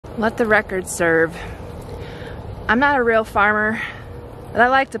Let the record serve. I'm not a real farmer, but I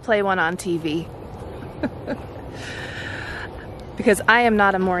like to play one on TV. Because I am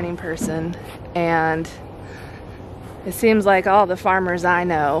not a morning person, and it seems like all the farmers I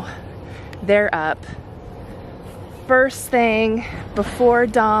know, they're up first thing before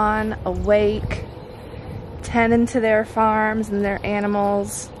dawn, awake, tending to their farms and their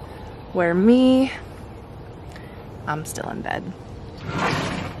animals, where me, I'm still in bed.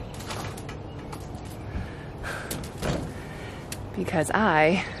 Because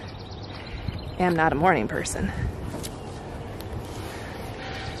I am not a morning person.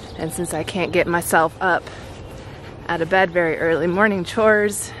 And since I can't get myself up out of bed very early, morning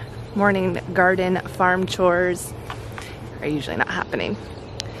chores, morning garden, farm chores are usually not happening.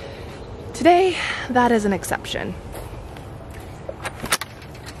 Today, that is an exception.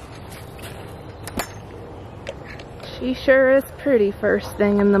 She sure is pretty first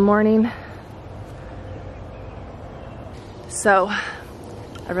thing in the morning. So,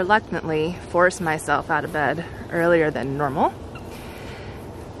 I reluctantly forced myself out of bed earlier than normal.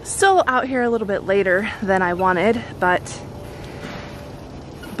 Still out here a little bit later than I wanted, but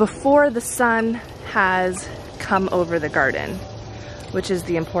before the sun has come over the garden, which is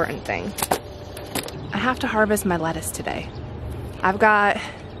the important thing. I have to harvest my lettuce today. I've got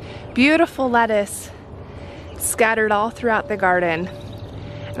beautiful lettuce scattered all throughout the garden,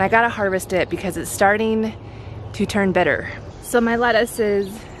 and I gotta harvest it because it's starting to turn bitter. So my lettuce is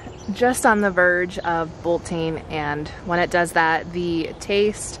just on the verge of bolting, and when it does that, the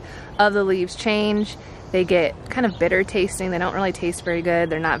taste of the leaves change. They get kind of bitter tasting. They don't really taste very good.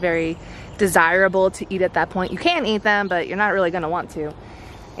 They're not very desirable to eat at that point. You can eat them, but you're not really gonna want to.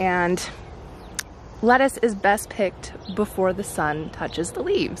 And lettuce is best picked before the sun touches the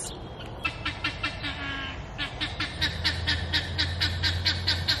leaves.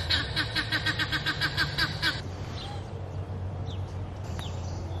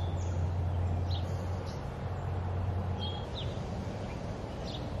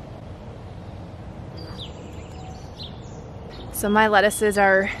 So my lettuces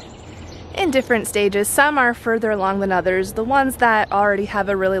are in different stages. Some are further along than others. The ones that already have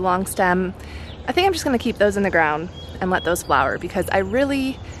a really long stem, I think I'm just gonna keep those in the ground and let those flower, because I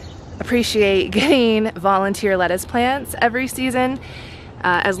really appreciate getting volunteer lettuce plants every season.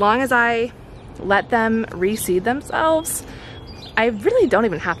 As long as I let them reseed themselves, I really don't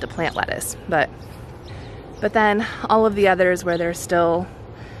even have to plant lettuce. But then all of the others where they're still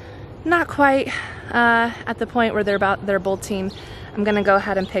not quite at the point where they're bolting, I'm gonna go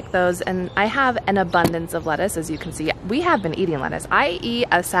ahead and pick those. And I have an abundance of lettuce, as you can see. We have been eating lettuce. I eat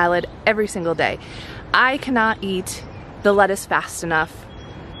a salad every single day. I cannot eat the lettuce fast enough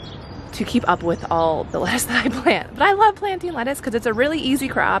to keep up with all the lettuce that I plant. But I love planting lettuce because it's a really easy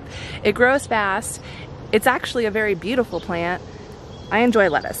crop. It grows fast. It's actually a very beautiful plant. I enjoy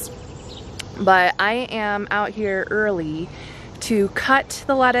lettuce. But I am out here early to cut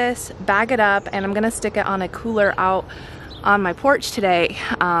the lettuce, bag it up, and I'm gonna stick it on a cooler out on my porch today,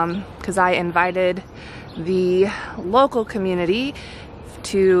 because I invited the local community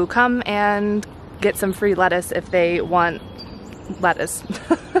to come and get some free lettuce if they want lettuce.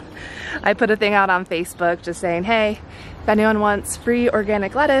 I put a thing out on Facebook just saying, hey, if anyone wants free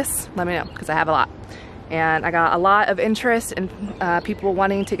organic lettuce, let me know, because I have a lot. And I got a lot of interest in people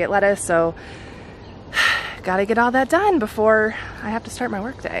wanting to get lettuce, so gotta get all that done before I have to start my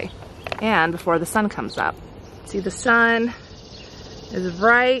work day and before the sun comes up. See, the sun is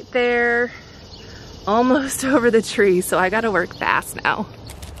right there, almost over the tree, so I gotta work fast now.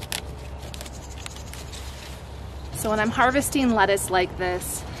 So when I'm harvesting lettuce like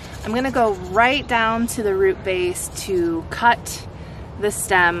this, I'm gonna go right down to the root base to cut the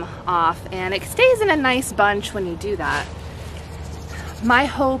stem off, and it stays in a nice bunch when you do that. My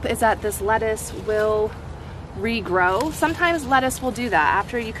hope is that this lettuce will regrow. Sometimes lettuce will do that.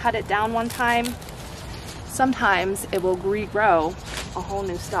 After you cut it down one time, sometimes it will regrow a whole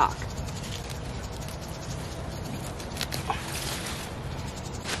new stalk.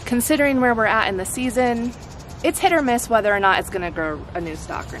 Considering where we're at in the season, it's hit or miss whether or not it's gonna grow a new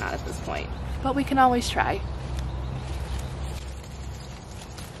stalk or not at this point, but we can always try.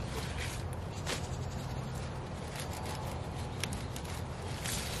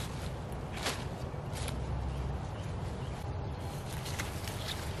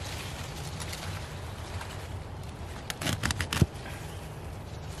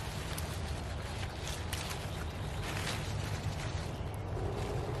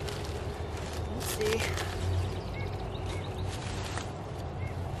 See.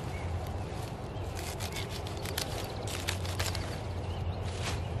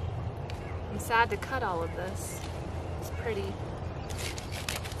 sad to cut all of this. It's pretty.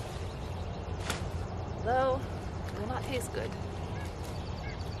 Though, it will not taste good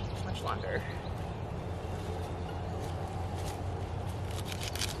much longer.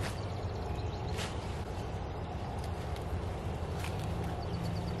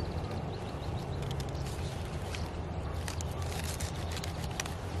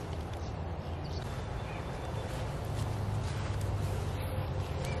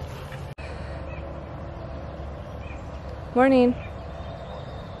 Morning.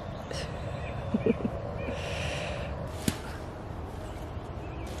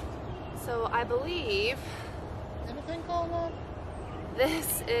 So I believe Anything going on?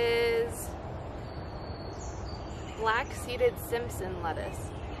 this is black-seeded Simpson lettuce.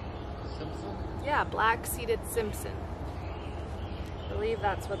 Simpson? Yeah, black-seeded Simpson. I believe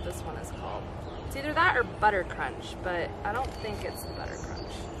that's what this one is called. It's either that or Butter Crunch, but I don't think it's the Butter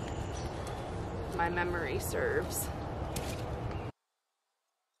Crunch. My memory serves.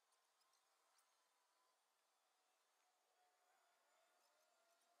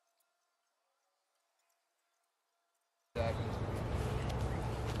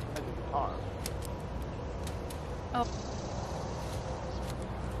 Oh.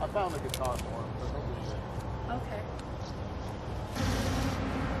 I found a guitar for him, but nobody did. Okay.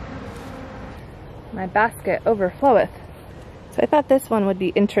 My basket overfloweth. So I thought this one would be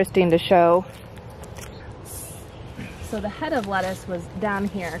interesting to show. So the head of lettuce was down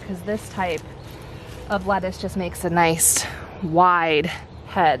here because this type of lettuce just makes a nice wide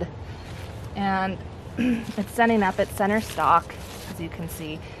head. And it's sending up its center stalk, as you can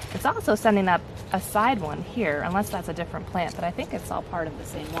see. It's also sending up a side one here, unless that's a different plant, but I think it's all part of the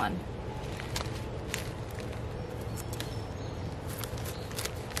same one.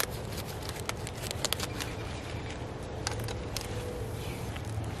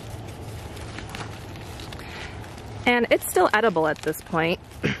 And it's still edible at this point.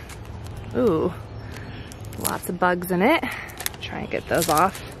 Ooh, lots of bugs in it. Try and get those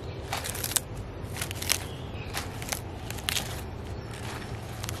off.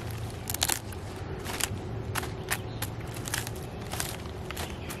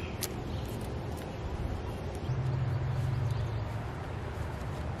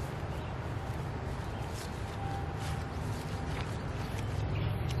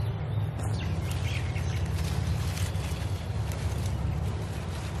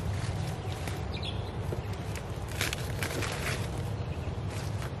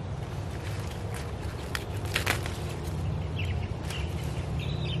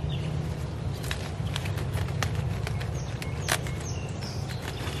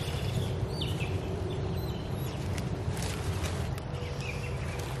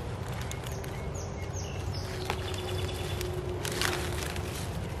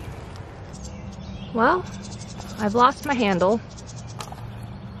 Well, I've lost my handle.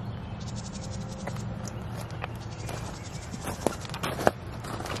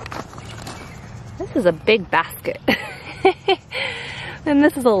 This is a big basket. And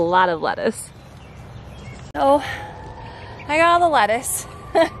this is a lot of lettuce. So, I got all the lettuce.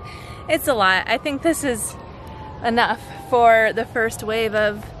 It's a lot. I think this is enough for the first wave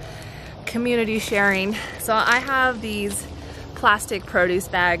of community sharing. So I have these plastic produce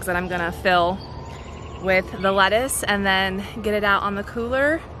bags that I'm gonna fill with the lettuce and then get it out on the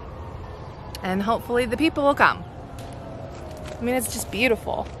cooler, and hopefully the people will come. I mean, it's just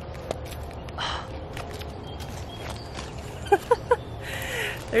beautiful.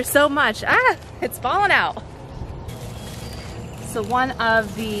 There's so much. Ah, it's falling out. So one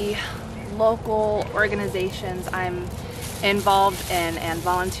of the local organizations I'm involved in and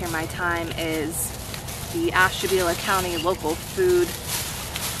volunteer my time is the Ashtabula County Local Food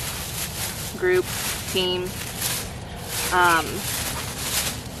group, team.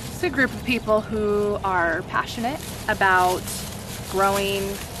 It's a group of people who are passionate about growing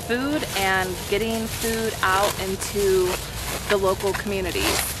food and getting food out into the local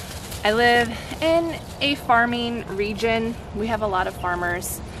communities. I live in a farming region. We have a lot of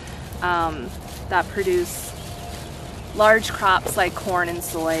farmers that produce large crops like corn and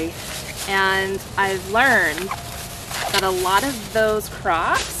soy, and I've learned that a lot of those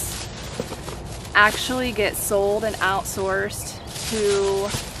crops actually get sold and outsourced to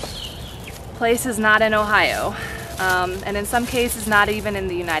places not in Ohio, and in some cases not even in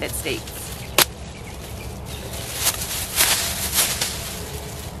the United States.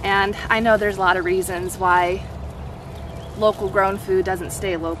 And I know there's a lot of reasons why local grown food doesn't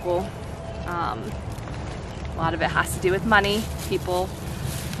stay local. A lot of it has to do with money, people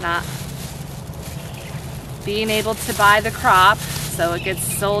not being able to buy the crop so it gets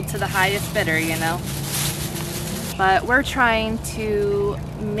sold to the highest bidder, you know. But we're trying to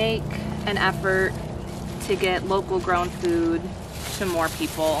make an effort to get local grown food to more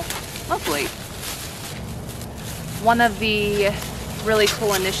people locally. One of the really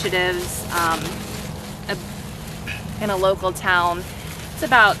cool initiatives in a local town, it's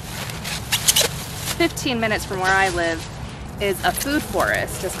about 15 minutes from where I live, is a food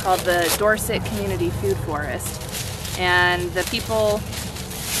forest. It's called the Dorset Community Food Forest. And the people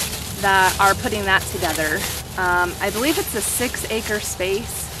that are putting that together, I believe it's a 6-acre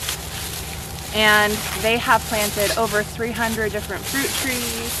space, and they have planted over 300 different fruit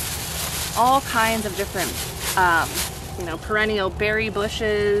trees, all kinds of different you know, perennial berry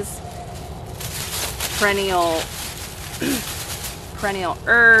bushes, perennial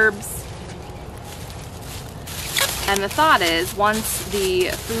herbs. And the thought is, once the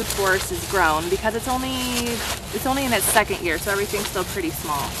food forest is grown, because it's only in its 2nd year, so everything's still pretty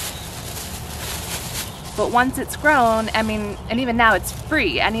small. But once it's grown, I mean, and even now it's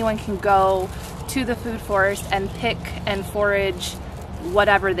free. Anyone can go to the food forest and pick and forage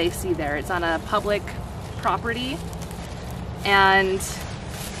whatever they see there. It's on a public property, and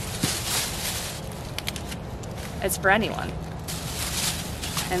it's for anyone.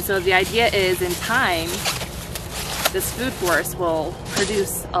 And so the idea is, in time, this food forest will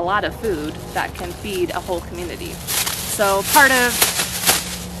produce a lot of food that can feed a whole community. So part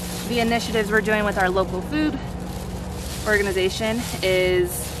of the initiatives we're doing with our local food organization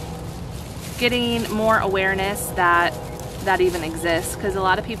is getting more awareness that even exists, because a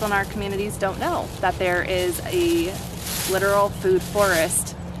lot of people in our communities don't know that there is a literal food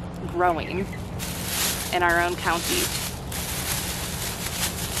forest growing in our own county.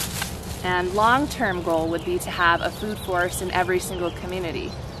 And long-term goal would be to have a food forest in every single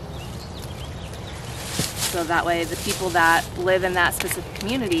community. So that way the people that live in that specific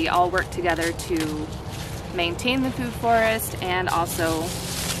community all work together to maintain the food forest and also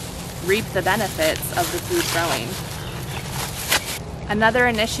reap the benefits of the food growing. Another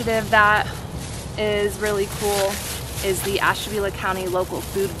initiative that is really cool is the Ashtabula County Local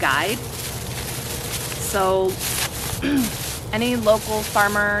Food Guide. So any local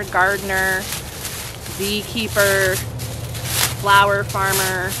farmer, gardener, beekeeper, flower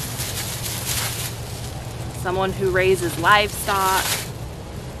farmer, someone who raises livestock,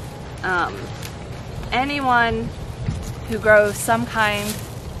 anyone who grows some kind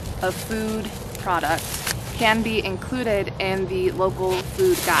of food product can be included in the local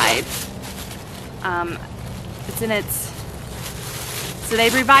food guide. So they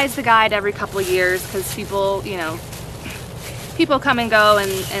revise the guide every couple of years because people, you know, people come and go and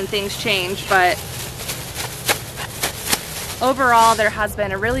things change, but overall there has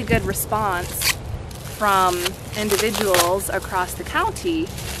been a really good response from individuals across the county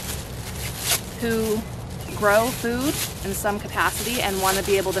who grow food in some capacity and want to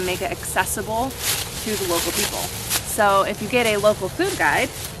be able to make it accessible to the local people. So if you get a local food guide,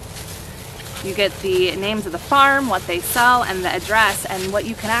 you get the names of the farm, what they sell, and the address, and what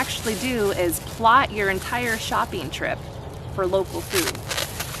you can actually do is plot your entire shopping trip for local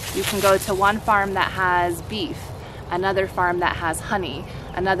food. You can go to one farm that has beef, another farm that has honey,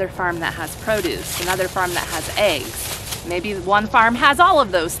 another farm that has produce, another farm that has eggs. Maybe one farm has all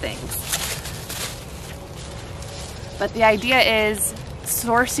of those things. But the idea is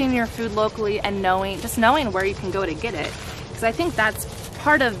sourcing your food locally and just knowing where you can go to get it. Because I think that's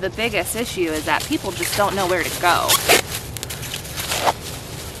part of the biggest issue, is that people just don't know where to go.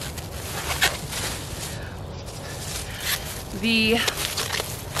 The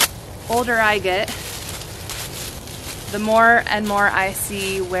older I get, the more and more I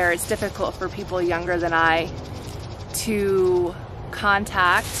see where it's difficult for people younger than I to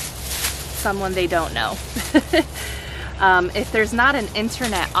contact someone they don't know. If there's not an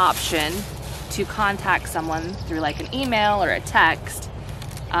internet option to contact someone through like an email or a text,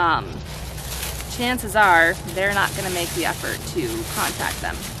 chances are they're not going to make the effort to contact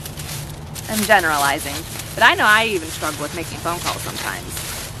them. I'm generalizing, but I know I even struggle with making phone calls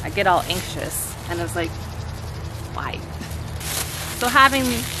sometimes. I get all anxious and it's like, why? So having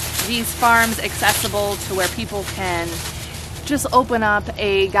these farms accessible to where people can just open up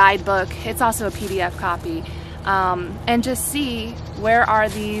a guidebook, it's also a PDF copy, and just see where are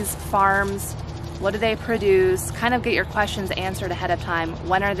these farms, what do they produce, kind of get your questions answered ahead of time.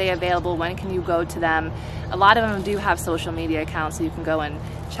 When are they available? When can you go to them? A lot of them do have social media accounts, so you can go and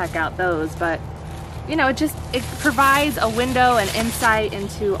check out those, but you know, it provides a window and insight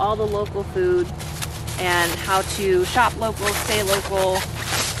into all the local food and how to shop local, stay local,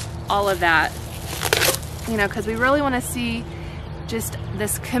 all of that. You know, because we really want to see just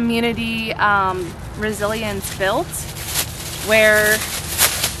this community resilience built, where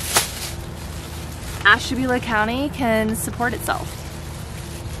Ashtabula County can support itself,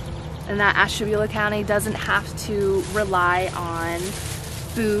 and that Ashtabula County doesn't have to rely on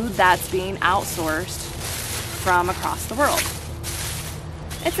food that's being outsourced from across the world.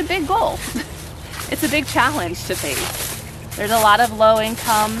 It's a big goal. It's a big challenge to face. There's a lot of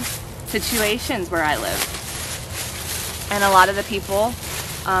low-income situations where I live, and a lot of the people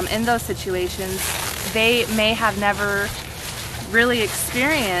in those situations, they may have never really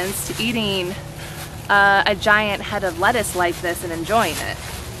experienced eating a giant head of lettuce like this and enjoying it.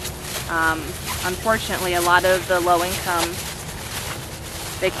 Unfortunately, a lot of the low-income,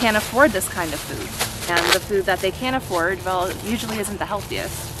 they can't afford this kind of food, and the food that they can afford, well, usually isn't the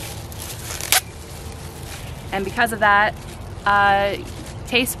healthiest. And because of that,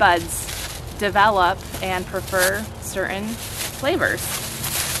 taste buds develop and prefer certain flavors.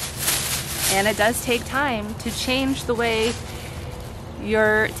 And it does take time to change the way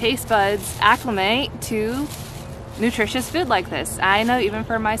your taste buds acclimate to nutritious food like this. I know even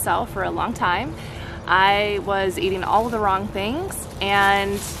for myself, for a long time, I was eating all of the wrong things,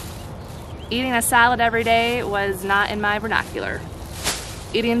 and eating a salad every day was not in my vernacular.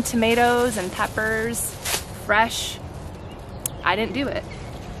 Eating tomatoes and peppers fresh, I didn't do it.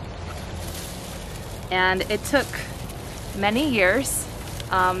 And it took many years,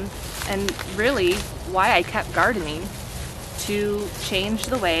 and really why I kept gardening, to change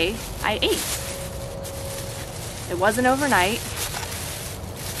the way I ate. It wasn't overnight,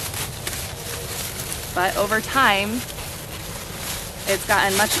 but over time, it's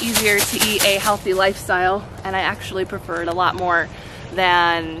gotten much easier to eat a healthy lifestyle, and I actually prefer it a lot more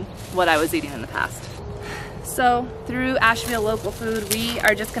than what I was eating in the past. So through Ashtabula Local Food, we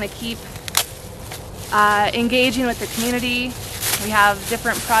are just going to keep engaging with the community. We have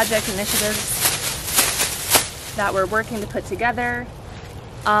different project initiatives that we're working to put together.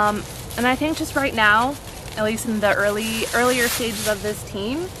 And I think just right now, at least in the earlier stages of this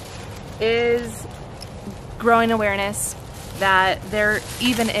team, is growing awareness that there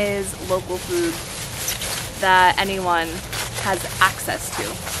even is local food that anyone has access to.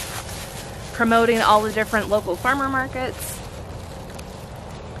 Promoting all the different local farmer markets,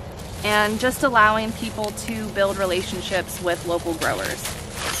 and just allowing people to build relationships with local growers.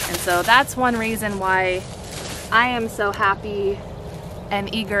 And so that's one reason why I am so happy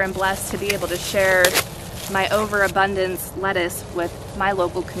and eager and blessed to be able to share my overabundance lettuce with my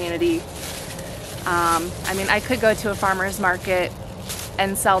local community. I mean, I could go to a farmer's market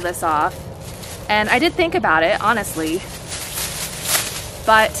and sell this off, and I did think about it, honestly,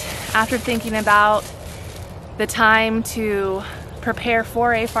 but after thinking about the time to prepare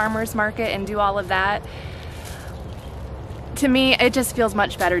for a farmer's market and do all of that, to me, it just feels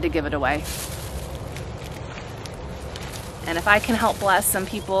much better to give it away. And if I can help bless some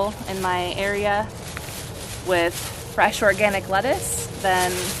people in my area with fresh organic lettuce,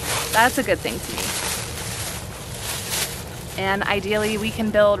 then that's a good thing to me. And ideally, we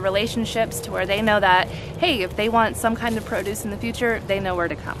can build relationships to where they know that, hey, if they want some kind of produce in the future, they know where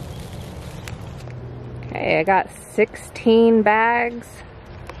to come. Okay, I got 16 bags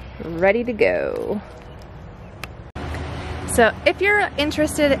ready to go. So if you're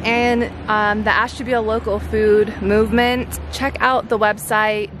interested in the Ashtabula Local Food movement, check out the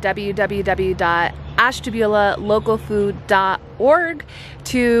website www.ashtabulalocalfood.org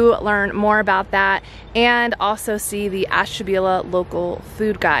to learn more about that, and also see the Ashtabula Local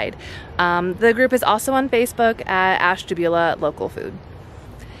Food Guide. The group is also on Facebook at Ashtabula Local Food.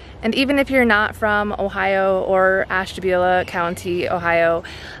 And even if you're not from Ohio or Ashtabula County, Ohio,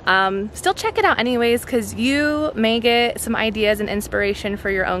 still check it out anyways, because you may get some ideas and inspiration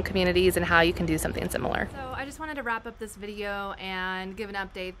for your own communities and how you can do something similar. So I just wanted to wrap up this video and give an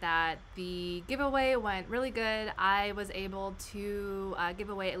update that the giveaway went really good. I was able to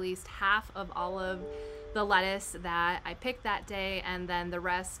give away at least half of all of the lettuce that I picked that day, and then the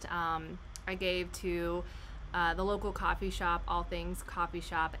rest I gave to the local coffee shop, All Things Coffee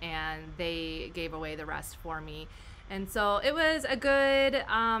Shop, and they gave away the rest for me. And so it was a good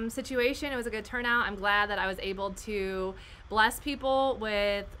situation. It was a good turnout. I'm glad that I was able to bless people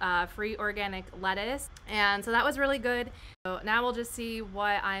with free organic lettuce. And so that was really good. So now we'll just see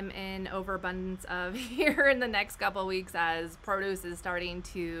what I'm in overabundance of here in the next couple weeks as produce is starting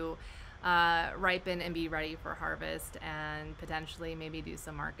to ripen and be ready for harvest, and potentially maybe do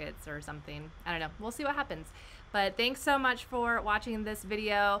some markets or something. I don't know. We'll see what happens. But thanks so much for watching this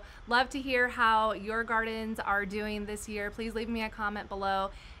video. Love to hear how your gardens are doing this year. Please leave me a comment below.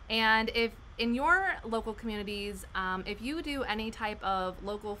 And if in your local communities, if you do any type of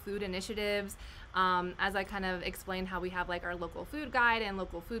local food initiatives, as I kind of explained how we have like our local food guide and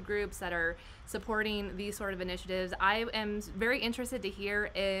local food groups that are supporting these sort of initiatives, I am very interested to hear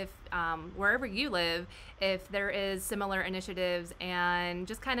if wherever you live, if there is similar initiatives, and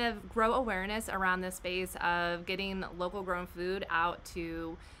just kind of grow awareness around this space of getting local grown food out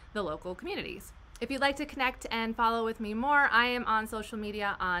to the local communities. If you'd like to connect and follow with me more, I am on social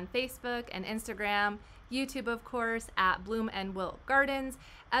media on Facebook and Instagram, YouTube, of course, at Bloom and Wilt Gardens,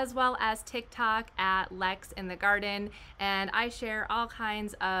 as well as TikTok at Lex in the Garden. And I share all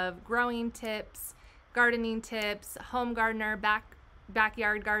kinds of growing tips, gardening tips, home gardener,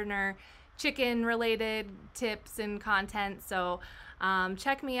 backyard gardener, chicken related tips and content. So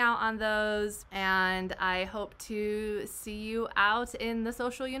check me out on those, and I hope to see you out in the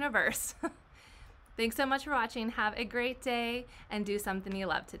social universe. Thanks so much for watching. Have a great day and do something you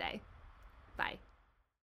love today. Bye.